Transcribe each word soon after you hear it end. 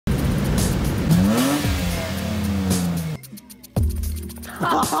Yo,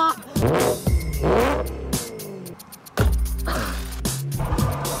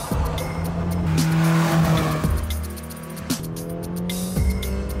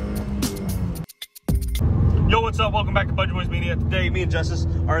 what's up? Welcome back to Budget Boys Media. Today, me and Justice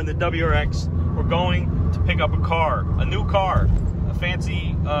are in the WRX. We're going to pick up a car, a new car, a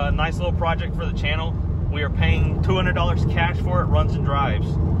fancy, nice little project for the channel. We are paying $200 cash for it, runs and drives.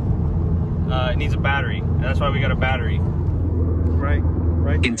 It needs a battery, and that's why we got a battery.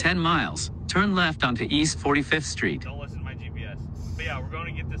 Right. In 10 miles, turn left onto East 45th Street. Don't listen to my GPS. But yeah, we're going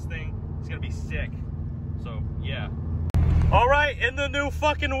to get this thing. It's going to be sick. So, yeah. All right, in the new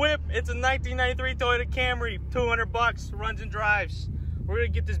fucking whip. It's a 1993 Toyota Camry, 200 bucks, runs and drives. We're gonna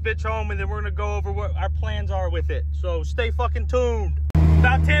get this bitch home and then we're gonna go over what our plans are with it. So stay fucking tuned.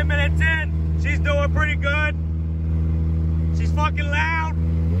 About 10 minutes in, she's doing pretty good. She's fucking loud.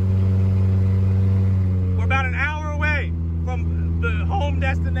 We're about an hour away from the home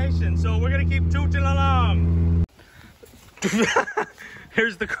destination, so we're gonna keep tooting along.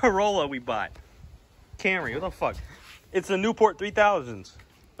 Here's the Corolla we bought. Camry, what the fuck? It's a Newport 3000s.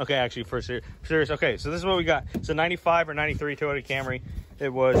 Okay, actually, for serious. Okay, so this is what we got. It's a 95 or 93 Toyota Camry. It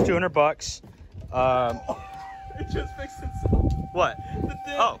was 200 bucks. It just fixed itself. What?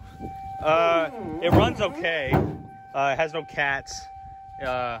 Oh. It runs okay. It has no cats.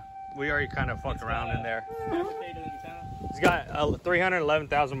 We already kind of fucked around in there. It's got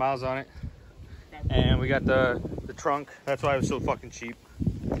 311,000 miles on it. And we got the trunk. That's why it was so fucking cheap.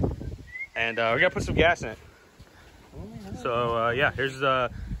 And we got to put some gas in it. So yeah, here's the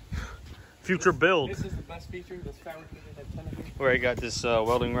future build. This is the best feature that's fabricated at 10 of you. Where I got this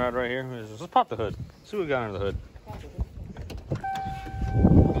welding rod right here. Let's pop the hood. See what we got under the hood.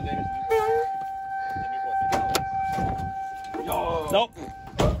 Nope.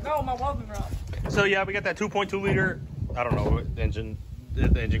 No, my welding rod. So yeah, we got that 2.2 liter. I don't know what the engine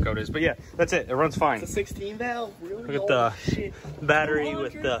code is, but yeah, that's it. It runs fine. It's a 16 valve. Really? Look at the battery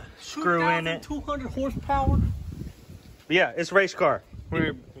with the screw in it. 200 horsepower. But yeah, it's a race car.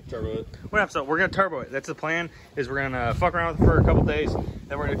 We're Turbo it. we're gonna turbo it. That's the plan. Is we're gonna fuck around with it for a couple days,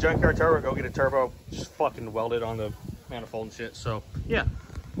 then we're gonna junk our turbo, go get a turbo, just fucking weld it on the manifold and shit. So yeah.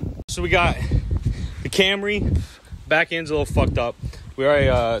 So we got the Camry. Back end's a little fucked up. We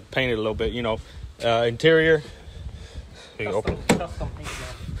already painted a little bit, you know. Interior.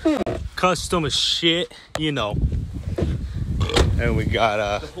 Custom as shit, you know. And we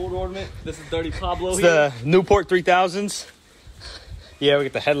got the Ford ornament. This is Dirty Pablo it's here. the Newport 3000s. Yeah, we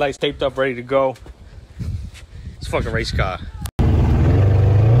got the headlights taped up, ready to go. It's a fucking race car.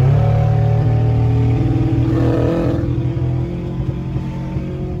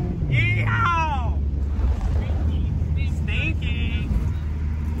 Yeehaw! Stinky.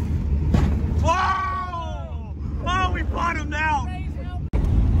 Whoa! Oh, we bottomed out.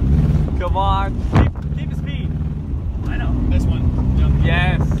 Come on. Keep the speed. I know. This one.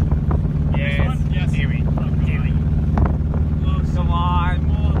 Yes. Yes. Yes. Here we go. Come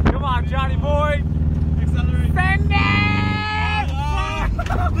on. Come on, Johnny boy. Accelerate. Send it!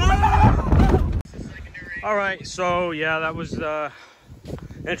 All right, so yeah, that was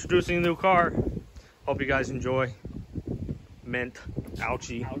introducing the new car. Hope you guys enjoy. Mint.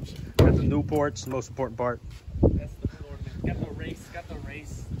 Ouchie. Ouch. Got the Newports, the most important part. That's the Ford ornament. Got the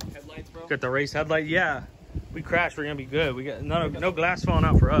race headlights, bro. Got the race headlight. Yeah, we crashed. We're gonna be good. We got no glass falling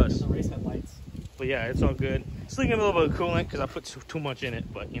out for us. The race headlights. But yeah, it's all good. It's leaking a little bit of coolant because I put too much in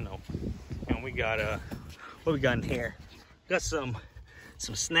it. But you know, and we got what we got in here? Got some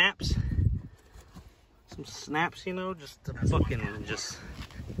snaps. Some snaps, you know, just to fucking just.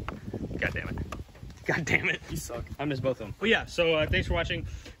 God damn it. God damn it. You suck. I miss both of them. But yeah, so thanks for watching.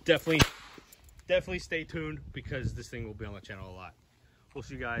 Definitely stay tuned because this thing will be on the channel a lot. We'll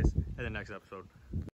see you guys in the next episode.